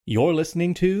You're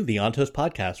listening to the Ontos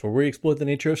Podcast, where we explore the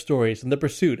nature of stories and the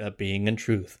pursuit of being and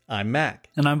truth. I'm Maq.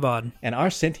 And I'm Vaud. And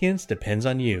our sentience depends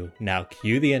on you. Now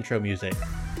cue the intro music.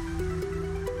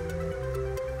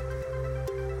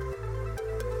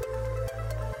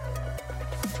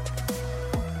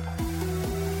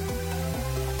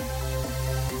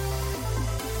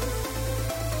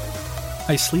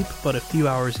 I sleep but a few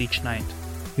hours each night.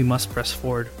 We must press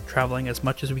forward, traveling as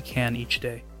much as we can each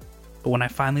day. But when I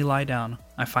finally lie down,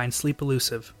 I find sleep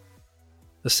elusive.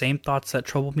 The same thoughts that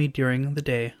trouble me during the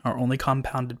day are only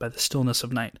compounded by the stillness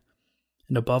of night.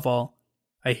 And above all,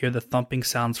 I hear the thumping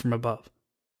sounds from above,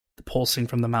 the pulsing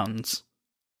from the mountains,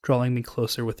 drawing me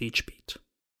closer with each beat.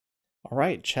 All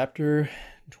right, chapter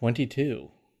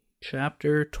 22.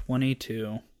 Chapter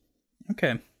 22.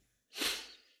 Okay.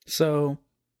 So,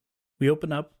 we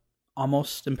open up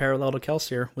almost in parallel to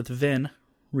Kelsier with Vin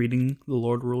reading the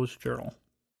Lord Ruler's journal.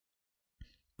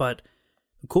 But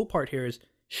the cool part here is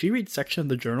she reads section of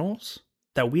the journals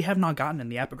that we have not gotten in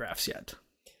the epigraphs yet.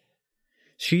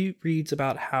 She reads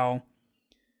about how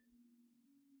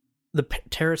the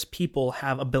Terrace people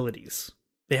have abilities.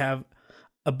 They have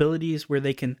abilities where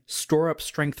they can store up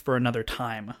strength for another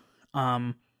time.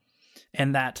 And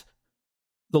that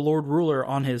the Lord Ruler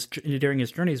during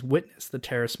his journeys witnessed the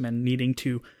Terrace men needing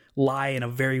to lie in a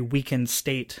very weakened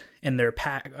state in their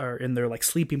pack or in their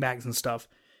sleeping bags and stuff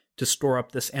to store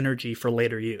up this energy for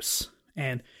later use.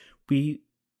 And we,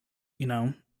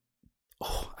 I'm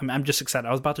just excited.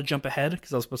 I was about to jump ahead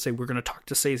because I was supposed to say we're going to talk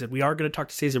to Sazed. We are going to talk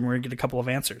to Sazed and we're going to get a couple of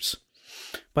answers.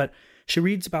 But she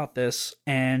reads about this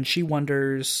and she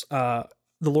wonders, the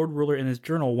Lord Ruler in his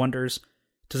journal wonders,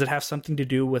 does it have something to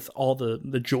do with all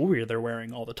the jewelry they're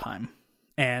wearing all the time?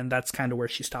 And that's kind of where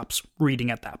she stops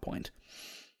reading at that point.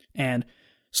 And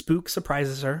Spook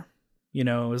surprises her.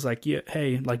 Is like, yeah,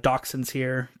 hey, Dockson's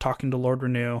here talking to Lord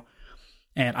Renew.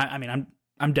 And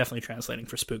I'm definitely translating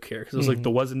for Spook here because it was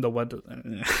the wasn't the what,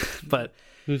 but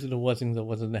who's the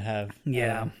wasn't the have?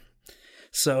 Yeah.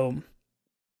 So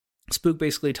Spook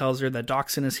basically tells her that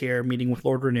Dockson is here meeting with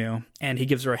Lord Renew, and he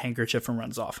gives her a handkerchief and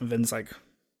runs off. And Vin's like,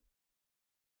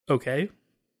 okay,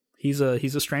 he's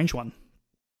a strange one.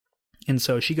 And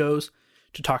so she goes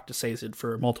to talk to Sazed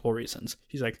for multiple reasons.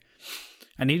 She's like,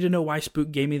 I need to know why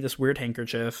Spook gave me this weird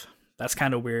handkerchief. That's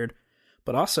kind of weird.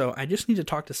 But also, I just need to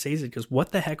talk to Sazed because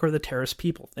what the heck are the Terrace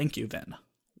people? Thank you, Vin.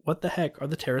 What the heck are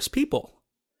the Terrace people?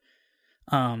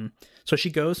 So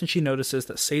she goes and she notices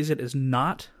that Sazed is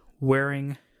not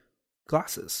wearing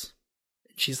glasses.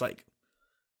 She's like,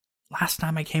 last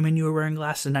time I came in, you were wearing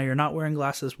glasses. Now you're not wearing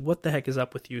glasses. What the heck is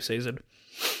up with you, Sazed?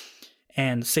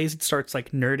 And Sazed starts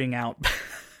nerding out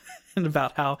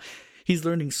about how he's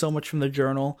learning so much from the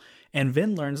journal. And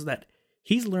Vin learns that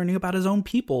he's learning about his own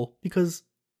people because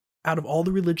out of all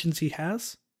the religions he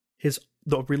has,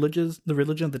 the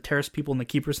religion of the Terrace people and the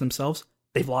Keepers themselves,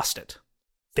 they've lost it.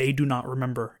 They do not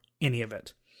remember any of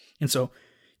it. And so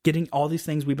getting all these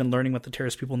things we've been learning with the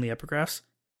Terrace people in the epigraphs,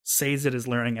 Sazed is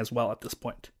learning as well at this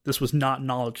point. This was not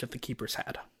knowledge that the Keepers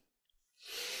had.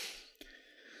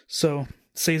 So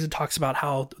Sazed talks about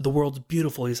how the world's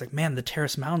beautiful. He's like, man, the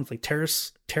Terrace Mountains,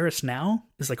 Terrace now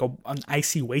is like an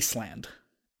icy wasteland.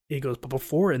 He goes, but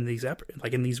before in these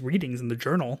in these readings in the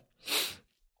journal,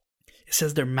 it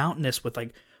says they're mountainous with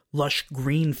lush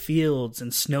green fields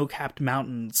and snow-capped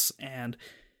mountains. And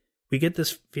we get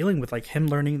this feeling with him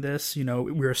learning this.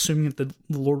 We're assuming that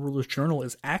the Lord Ruler's journal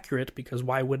is accurate because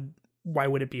why would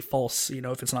it be false?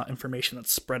 If it's not information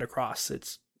that's spread across,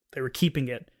 they were keeping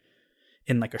it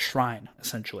in a shrine,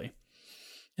 essentially.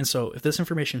 And so if this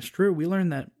information is true, we learn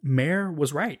that Mare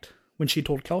was right when she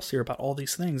told Kelsier about all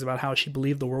these things, about how she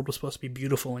believed the world was supposed to be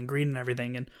beautiful and green and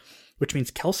everything, and which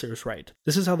means Kelsier's right.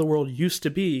 This is how the world used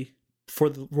to be for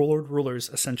the Lord Ruler's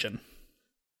ascension.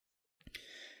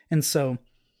 And so,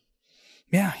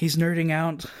 yeah, he's nerding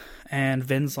out, and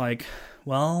Vin's like,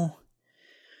 well,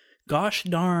 gosh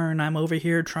darn, I'm over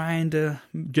here trying to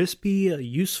just be a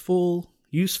useful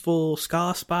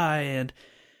ska spy, and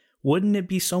wouldn't it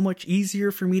be so much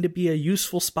easier for me to be a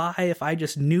useful spy if I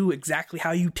just knew exactly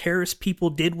how you Terrace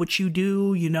people did what you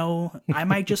do? I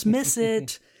might just miss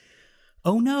it.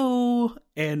 Oh no.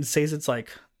 And Sazed's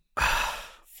like,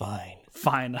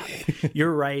 fine.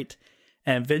 You're right.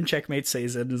 And Vin checkmates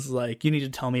Sazed is like, you need to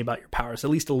tell me about your powers, at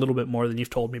least a little bit more than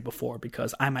you've told me before,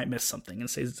 because I might miss something. And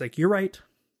Sazed's like, you're right.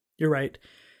 You're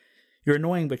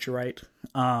annoying, but you're right.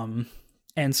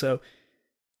 And so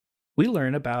we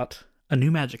learn about a new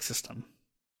magic system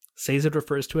Sazed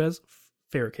refers to as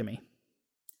Ferrochemy.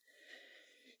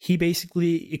 He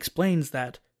basically explains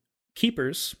that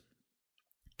keepers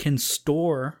can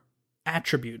store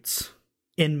attributes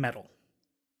in metal.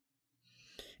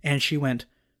 And she went,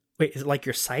 wait, is it like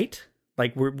your sight?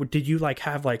 Like, did you like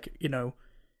have like,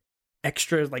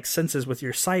 extra like senses with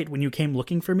your sight when you came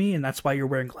looking for me, and that's why you're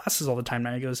wearing glasses all the time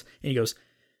now? He goes,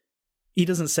 he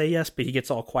doesn't say yes, but he gets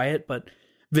all quiet. But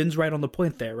Vin's right on the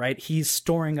point there, right? He's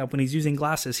storing up, when he's using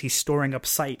glasses, he's storing up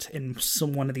sight in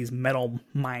one of these metal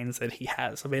mines that he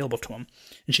has available to him.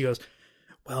 And she goes,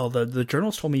 well, the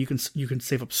journals told me you can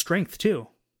save up strength too.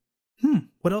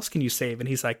 What else can you save? And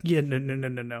he's like, yeah,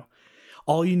 no.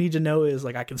 All you need to know is,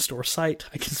 like, I can store sight,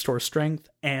 I can store strength,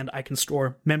 and I can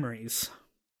store memories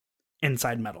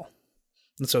inside metal.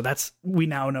 And so we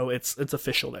now know it's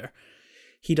official there.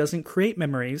 He doesn't create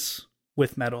memories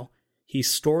with metal. He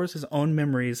stores his own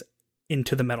memories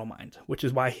into the metal mind, which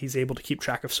is why he's able to keep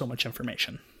track of so much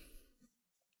information.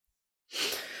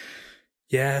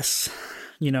 Yes.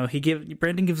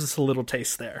 Brandon gives us a little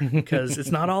taste there, because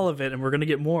it's not all of it, and we're going to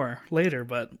get more later,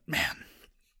 but man,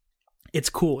 it's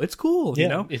cool. It's cool.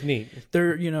 Yeah, it's neat.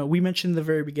 There, we mentioned in the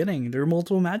very beginning, there are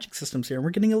multiple magic systems here, and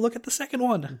we're getting a look at the second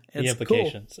one. It's the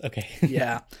implications. Cool. Okay.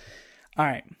 Yeah. All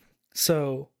right.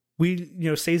 So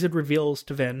Sazed reveals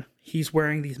to Vin, he's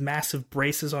wearing these massive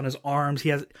braces on his arms. He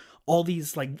has all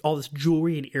this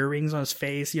jewelry and earrings on his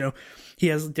face. He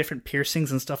has different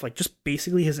piercings and stuff. Like, just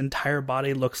basically his entire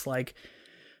body looks like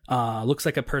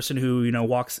a person who,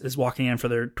 is walking in for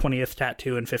their 20th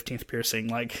tattoo and 15th piercing.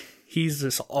 Like, he's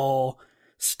just all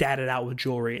statted out with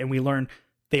jewelry, and we learn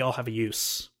they all have a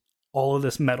use. All of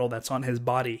this metal that's on his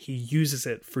body, he uses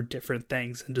it for different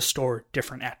things and to store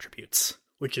different attributes,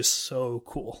 which is so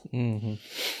cool. Mm-hmm.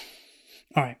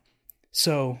 All right.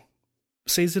 So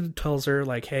Sazed tells her,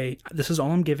 like, hey, this is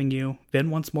all I'm giving you. Vin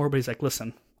wants more, but he's like,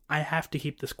 listen, I have to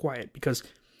keep this quiet because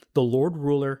the Lord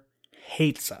Ruler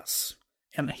hates us.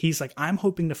 And he's like, I'm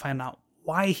hoping to find out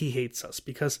why he hates us,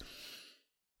 because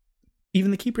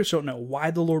even the Keepers don't know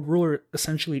why the Lord Ruler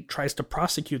essentially tries to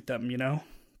prosecute them, He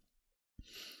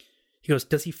goes,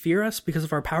 does he fear us because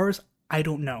of our powers? I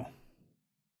don't know.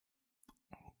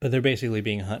 But they're basically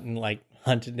being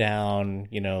hunted down,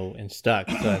 and stuck,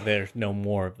 so that there's no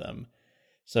more of them.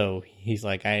 So he's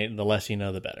like, the less you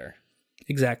know, the better.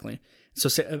 Exactly. So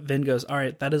Vin goes, all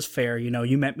right, that is fair.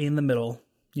 You met me in the middle.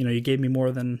 You gave me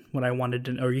more than what I wanted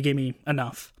to, or you gave me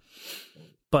enough.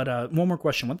 But one more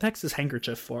question. What the heck's this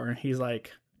handkerchief for? And he's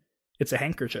like, it's a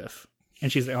handkerchief.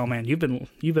 And she's like, oh man, you've been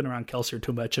around Kelsier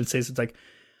too much. And says, it's like,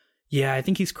 yeah, I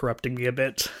think he's corrupting me a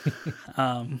bit.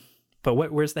 But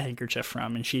where's the handkerchief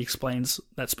from? And she explains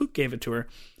that Spook gave it to her. And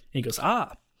he goes,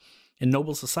 in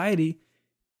noble society,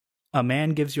 a man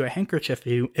gives you a handkerchief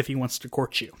if he wants to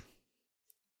court you.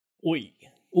 Oi.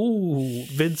 Ooh,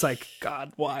 Vin's like,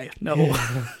 God, why? No,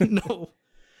 no.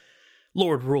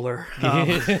 Lord Ruler.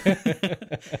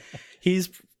 She's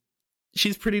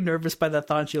pretty nervous by that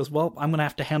thought. And she goes, well, I'm going to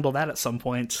have to handle that at some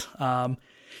point.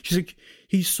 She's like,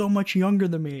 he's so much younger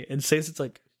than me. And says it's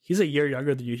like, he's a year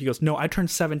younger than you. He goes, no, I turned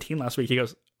 17 last week. He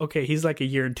goes, okay, he's like a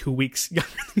year and 2 weeks younger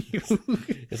than you.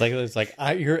 It's like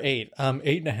you're 8. I'm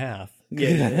 8.5.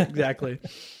 Yeah, exactly.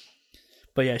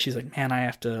 But yeah, she's like, man, I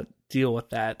have to deal with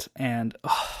that, and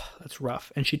that's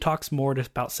rough. And she talks more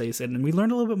about Sazed, and we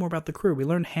learned a little bit more about the crew. We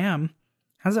learned Ham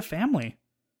has a family.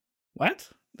 What?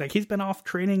 Like, he's been off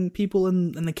training people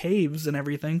in the caves and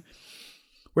everything.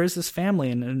 Where's his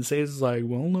family? And Sazed is like,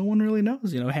 well, no one really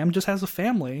knows. Ham just has a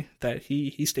family that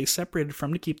he stays separated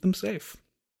from to keep them safe.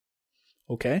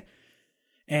 Okay.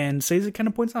 And Sazed kind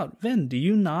of points out, Vin, do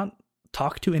you not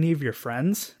talk to any of your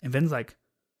friends? And Vin's like,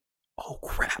 oh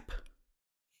crap,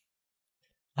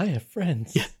 I have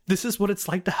friends. Yeah, this is what it's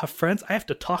like to have friends. I have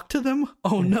to talk to them?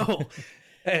 Oh no.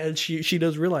 And she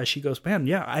does realize, she goes, man,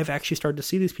 yeah, I've actually started to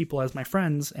see these people as my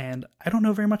friends, and I don't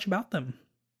know very much about them.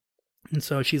 And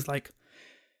so she's like,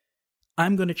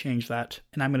 I'm going to change that,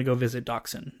 and I'm going to go visit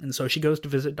Doxin. And so she goes to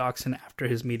visit Doxin after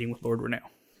his meeting with Lord Renew.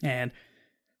 And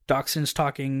Doxin's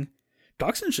talking.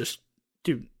 Doxin's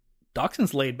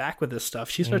laid back with this stuff.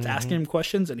 She starts asking him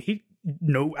questions, and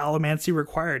no allomancy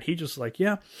required. He just like,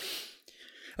 yeah,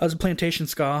 I was a plantation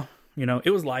ska,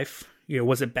 it was life.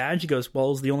 Was it bad? She goes, well, it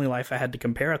was the only life I had to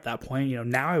compare at that point.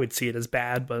 Now I would see it as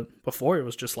bad, but before it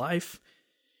was just life.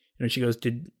 And she goes,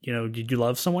 did you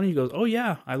love someone? He goes, oh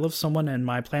yeah, I love someone, and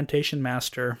my plantation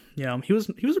master, he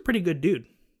was a pretty good dude.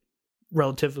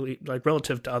 Relative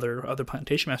to other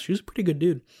plantation masters, he was a pretty good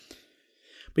dude.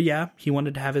 But yeah, he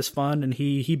wanted to have his fun, and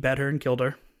he bet her and killed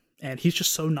her. And he's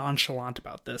just so nonchalant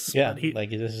about this. Yeah,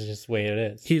 this is just the way it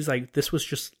is. He's like, this was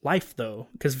just life, though.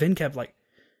 Because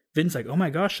Vin's like, oh my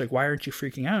gosh, like, why aren't you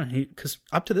freaking out? And because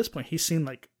up to this point, he's seen,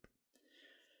 like,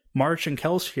 March and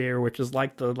Kelsier, which is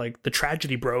like the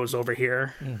tragedy bros over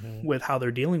here with how they're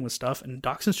dealing with stuff. And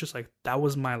Doxin's just like, that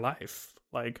was my life.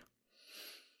 Like,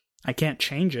 I can't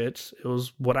change it. It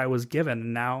was what I was given.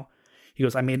 And now he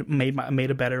goes, I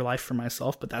made a better life for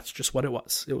myself, but that's just what it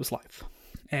was. It was life.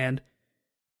 And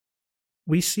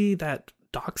we see that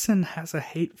Dockson has a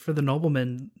hate for the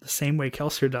nobleman the same way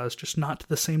Kelsier does, just not to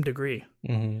the same degree.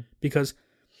 Mm-hmm. Because,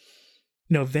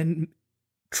 Vin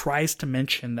tries to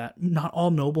mention that not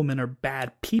all noblemen are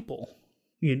bad people.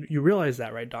 You realize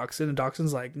that, right, Dockson? And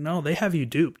Dockson's like, no, they have you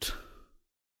duped.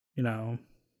 They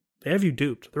have you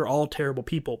duped. They're all terrible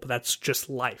people, but that's just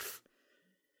life.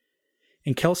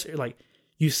 And Kelsier,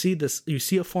 you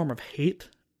see a form of hate,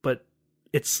 but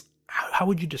it's, how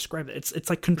would you describe it? It's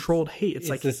like controlled hate. It's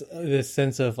like this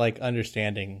sense of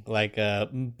understanding,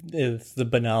 it's the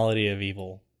banality of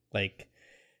evil.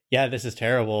 Yeah, this is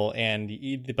terrible,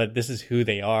 but this is who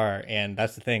they are, and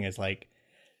that's the thing. Is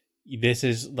this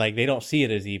is they don't see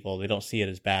it as evil. They don't see it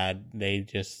as bad.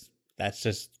 That's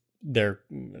just the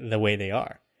way they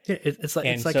are. Yeah, it's like,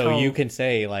 and so you can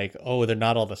say oh, they're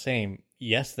not all the same.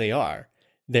 Yes, they are.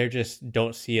 They just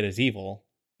don't see it as evil,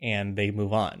 and they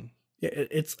move on. Yeah,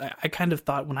 I kind of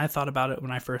thought, when I thought about it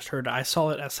when I first heard it, I saw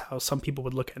it as how some people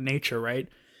would look at nature, right?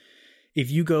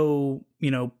 If you go,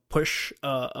 push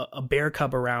a bear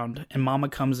cub around and mama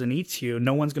comes and eats you,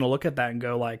 no one's going to look at that and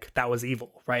go that was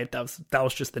evil, right? That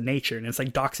was just the nature. And it's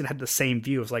like Dockson had the same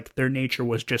view. It was their nature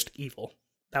was just evil.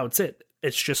 That was it.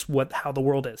 It's just how the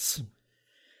world is.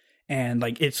 And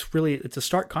it's a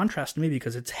stark contrast to me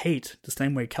because it's hate the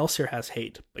same way Kelsier has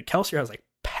hate, but Kelsier has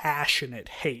passionate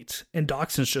hate, and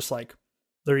Dockson's just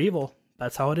they're evil.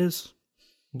 That's how it is.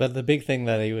 But the big thing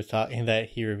that he was talking, that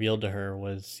he revealed to her,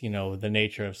 was the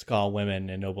nature of Skaal women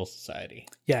in noble society.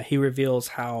 Yeah, he reveals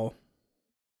how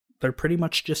they're pretty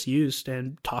much just used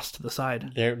and tossed to the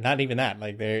side. They're not even that.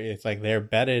 They're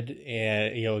bedded,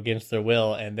 against their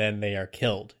will, and then they are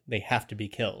killed. They have to be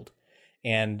killed.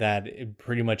 And that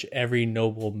pretty much every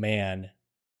noble man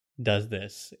does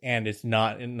this, and it's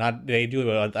not they do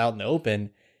it out in the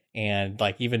open, and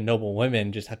even noble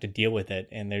women just have to deal with it,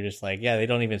 and they're just they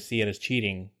don't even see it as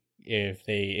cheating if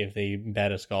they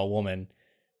bed a Skaal woman,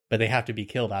 but they have to be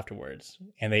killed afterwards,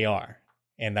 and they are,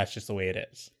 and that's just the way it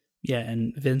is. Yeah,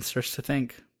 and Vince starts to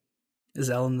think, is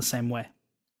Ellen the same way?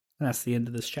 And that's the end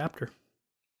of this chapter.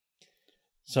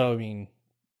 So huge.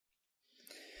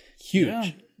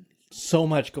 Yeah. So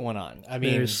much going on.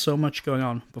 There's so much going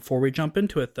on. Before we jump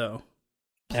into it, though,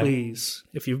 please,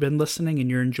 if you've been listening and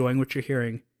you're enjoying what you're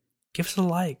hearing, give us a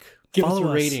like. Give us a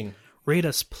rating. Rate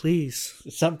us, please.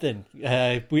 Something.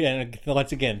 And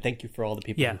once again, thank you for all the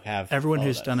people who have. Everyone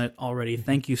who's done it already.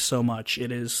 Thank you so much.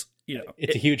 It is,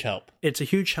 it's a huge help. It's a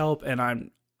huge help,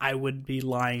 and I would be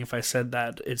lying if I said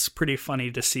that. It's pretty funny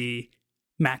to see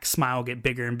Mac's smile get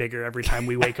bigger and bigger every time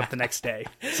we wake up the next day.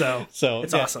 So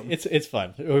it's awesome. It's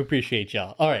fun. We appreciate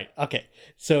y'all. All right. Okay.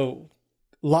 So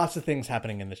lots of things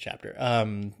happening in this chapter.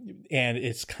 And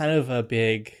it's kind of a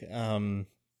big,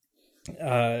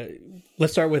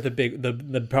 let's start with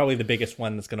the probably the biggest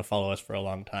one that's going to follow us for a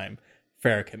long time.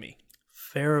 Feruchemy.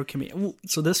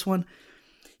 So this one,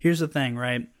 here's the thing,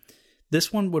 right?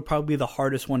 This one would probably be the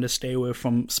hardest one to stay away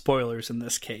from spoilers in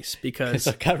this case, because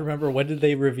I can't remember, when did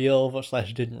they reveal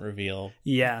 / didn't reveal?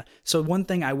 Yeah. So one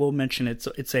thing I will mention,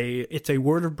 it's a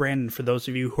word of Brandon for those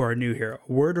of you who are new here.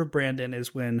 A word of Brandon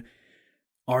is when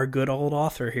our good old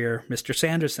author here, Mr.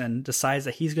 Sanderson, decides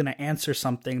that he's going to answer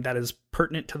something that is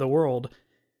pertinent to the world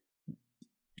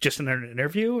just in an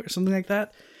interview or something like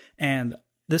that. And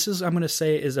this is, I'm going to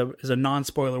say, is a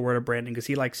non-spoiler word of Brandon, because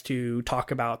he likes to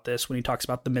talk about this when he talks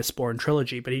about the Mistborn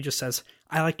trilogy, but he just says,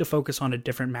 I like to focus on a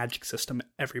different magic system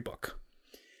every book.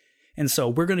 And so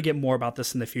we're going to get more about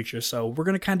this in the future. So we're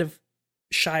going to kind of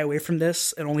shy away from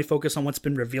this and only focus on what's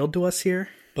been revealed to us here.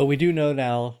 But we do know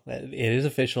now that it is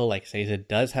official. Like says, it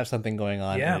does have something going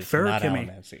on. Yeah, it's not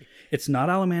allomancy. It's not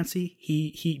allomancy.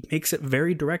 He makes it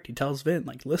very direct. He tells Vin,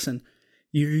 listen,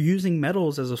 you're using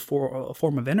metals as a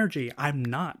form of energy. I'm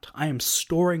not. I am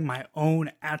storing my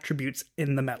own attributes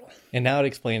in the metal. And now it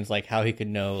explains how he could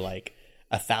know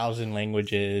 1,000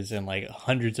 languages and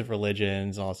hundreds of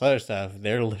religions and all this other stuff.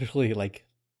 They're literally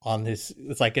on this.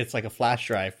 It's like a flash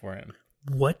drive for him.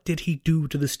 What did he do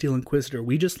to the Steel Inquisitor?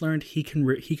 We just learned he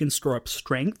can store up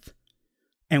strength,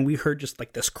 and we heard just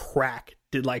this crack.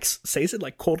 Did Says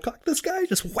it cold cock this guy?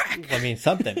 Just whack.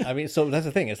 Something. So that's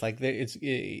the thing. It's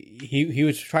he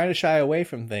was trying to shy away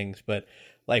from things, but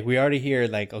we already hear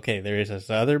okay, there is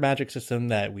this other magic system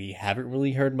that we haven't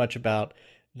really heard much about,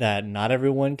 that not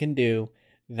everyone can do,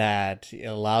 that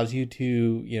allows you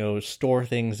to store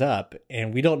things up,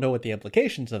 and we don't know what the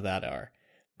implications of that are.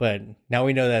 But now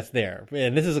we know that's there.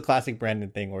 And this is a classic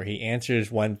Brandon thing where he answers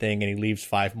one thing and he leaves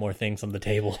 5 more things on the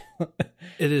table.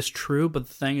 It is true, but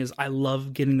the thing is, I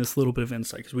love getting this little bit of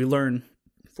insight because we learn,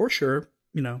 for sure,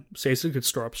 Stacey could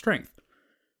store up strength.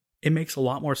 It makes a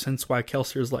lot more sense why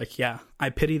Kelsier's like, yeah,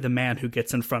 I pity the man who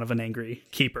gets in front of an angry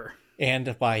keeper.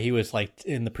 And why he was like,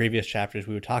 in the previous chapters,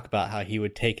 we would talk about how he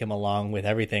would take him along with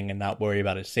everything and not worry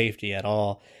about his safety at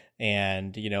all.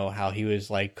 And, how he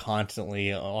was like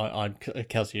constantly on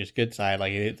Kelsier's good side.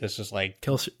 Like, this is like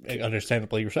Kelsier,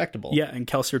 understandably respectable. Yeah, and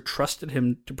Kelsier trusted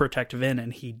him to protect Vin,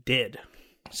 and he did.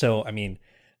 So, I mean,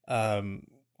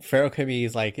 Ferrochemy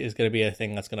is going to be a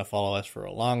thing that's going to follow us for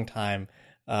a long time.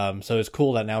 So it's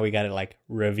cool that now we got it like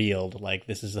revealed, like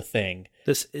this is a thing.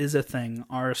 This is a thing.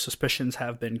 Our suspicions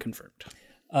have been confirmed.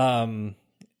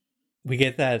 We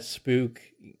get that Spook.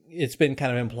 It's been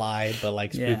kind of implied, but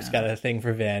like Spook's got a thing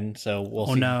for Vin, so we'll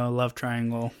see. Oh no, love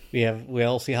triangle.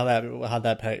 We'll see how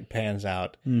that pans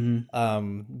out.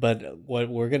 Mm-hmm. But what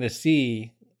we're gonna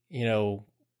see,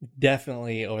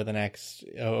 definitely over the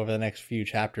next few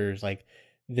chapters, like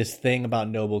this thing about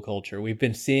noble culture. We've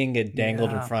been seeing it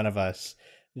dangled in front of us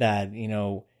that,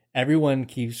 everyone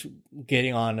keeps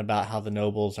getting on about how the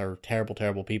nobles are terrible,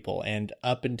 terrible people. And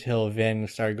up until Vin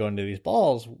started going to these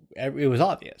balls, it was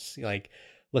obvious. Like,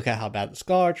 look at how bad the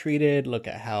Scar are treated. Look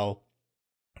at how,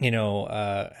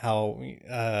 how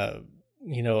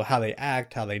they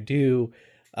act, how they do,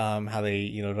 how they,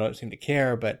 don't seem to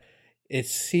care. But it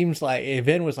seems like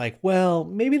Vin was like, well,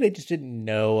 maybe they just didn't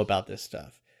know about this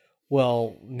stuff.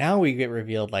 Well, now we get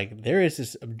revealed, like, there is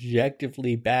this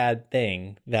objectively bad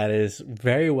thing that is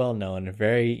very well known,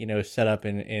 very, set up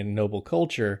in noble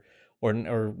culture or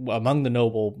among the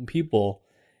noble people,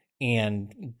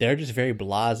 and they're just very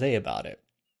blasé about it.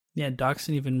 Yeah,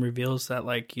 Dockson even reveals that,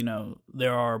 like,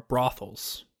 there are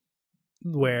brothels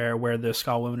where the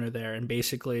Skull women are there, and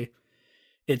basically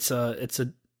it's a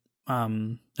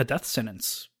death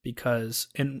sentence. Because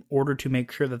in order to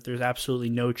make sure that there's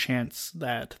absolutely no chance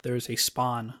that there's a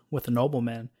spawn with a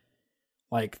nobleman,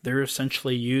 like, they're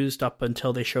essentially used up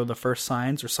until they show the first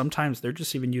signs, or sometimes they're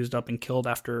just even used up and killed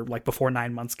after, like, before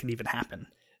 9 months can even happen.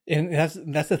 And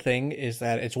that's the thing, is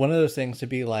that it's one of those things to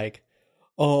be like,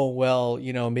 oh, well,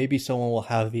 maybe someone will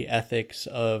have the ethics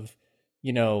of,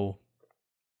 betting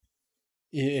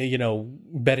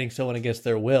someone against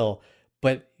their will,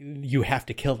 but you have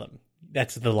to kill them.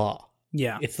 That's the law.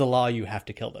 Yeah. It's the law, you have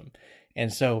to kill them.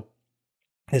 And so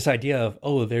this idea of,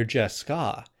 oh, they're just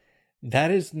Ska,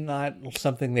 that is not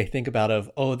something they think about of,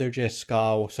 oh, they're just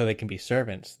Ska so they can be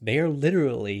servants. They are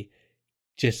literally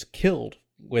just killed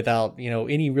without,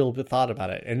 any real thought about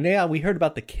it. And yeah, we heard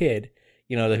about the kid,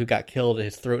 who got killed,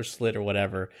 his throat slit or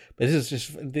whatever. But this is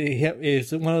just,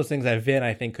 it's one of those things that Vin,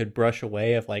 I think, could brush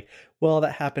away of like, well,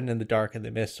 that happened in the dark, in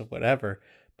the mist, or whatever.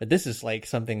 But this is like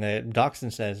something that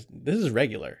Dockson says, this is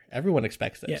regular. Everyone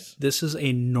expects this. Yeah, this is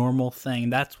a normal thing.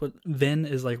 That's what Vin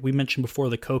is like. We mentioned before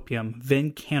the copium.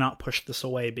 Vin cannot push this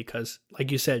away because,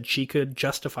 like you said, she could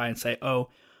justify and say, oh,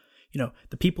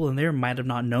 the people in there might have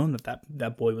not known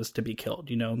that boy was to be killed.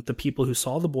 The people who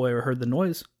saw the boy or heard the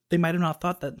noise, they might have not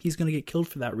thought that he's going to get killed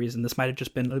for that reason. This might have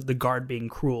just been the guard being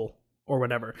cruel or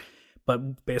whatever.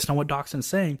 But based on what Dockson's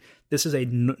saying, this is a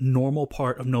normal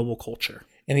part of noble culture.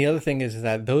 And the other thing is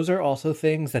that those are also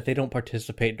things that they don't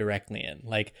participate directly in.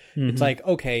 Like, It's like,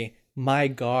 okay, my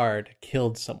guard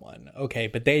killed someone. Okay,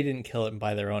 but they didn't kill him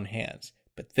by their own hands.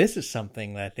 But this is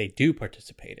something that they do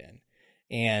participate in.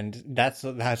 And that's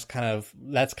kind of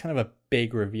a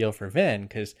big reveal for Vin,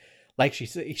 because like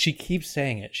she keeps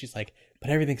saying it. She's like,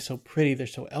 but everything's so pretty. They're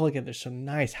so elegant. They're so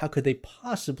nice. How could they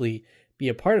possibly be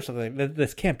a part of something?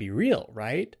 This can't be real,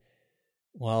 right?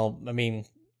 Well, I mean,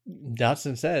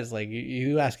 Dodson says, like,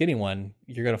 you ask anyone,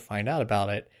 you're going to find out about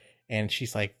it. And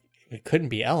she's like, it couldn't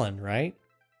be Ellen, right?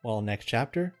 Well, next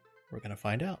chapter, we're going to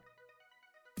find out.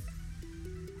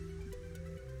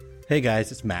 Hey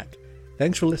guys, it's Matt.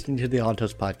 Thanks for listening to the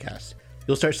Altos podcast.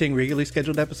 You'll start seeing regularly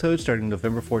scheduled episodes starting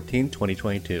November 14,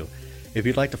 2022. If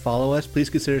you'd like to follow us,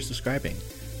 please consider subscribing.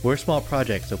 We're a small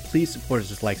project, so please support us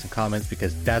with likes and comments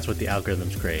because that's what the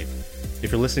algorithms crave.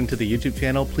 If you're listening to the YouTube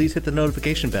channel, please hit the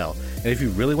notification bell. And if you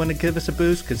really want to give us a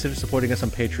boost, consider supporting us on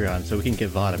Patreon so we can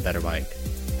give Vaud a better mic.